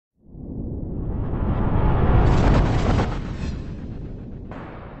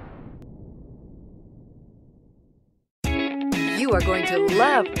You are going to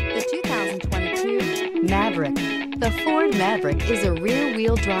love the 2022 Maverick. The Ford Maverick is a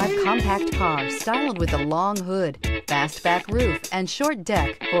rear-wheel drive compact car styled with a long hood, fastback roof, and short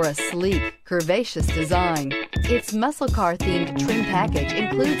deck for a sleek, curvaceous design. Its muscle car-themed trim package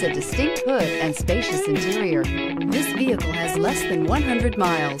includes a distinct hood and spacious interior. This vehicle has less than 100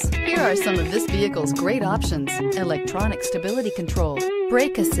 miles. Here are some of this vehicle's great options: electronic stability control,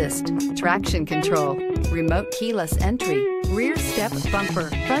 brake assist, traction control, remote keyless entry, rear step bumper,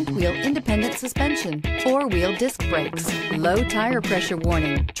 front wheel independent suspension, four-wheel disc brakes, low tire pressure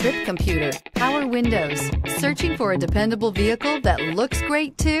warning, trip computer, power windows. Searching for a dependable vehicle that looks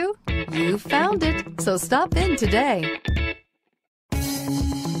great too? You found it, so stop in today.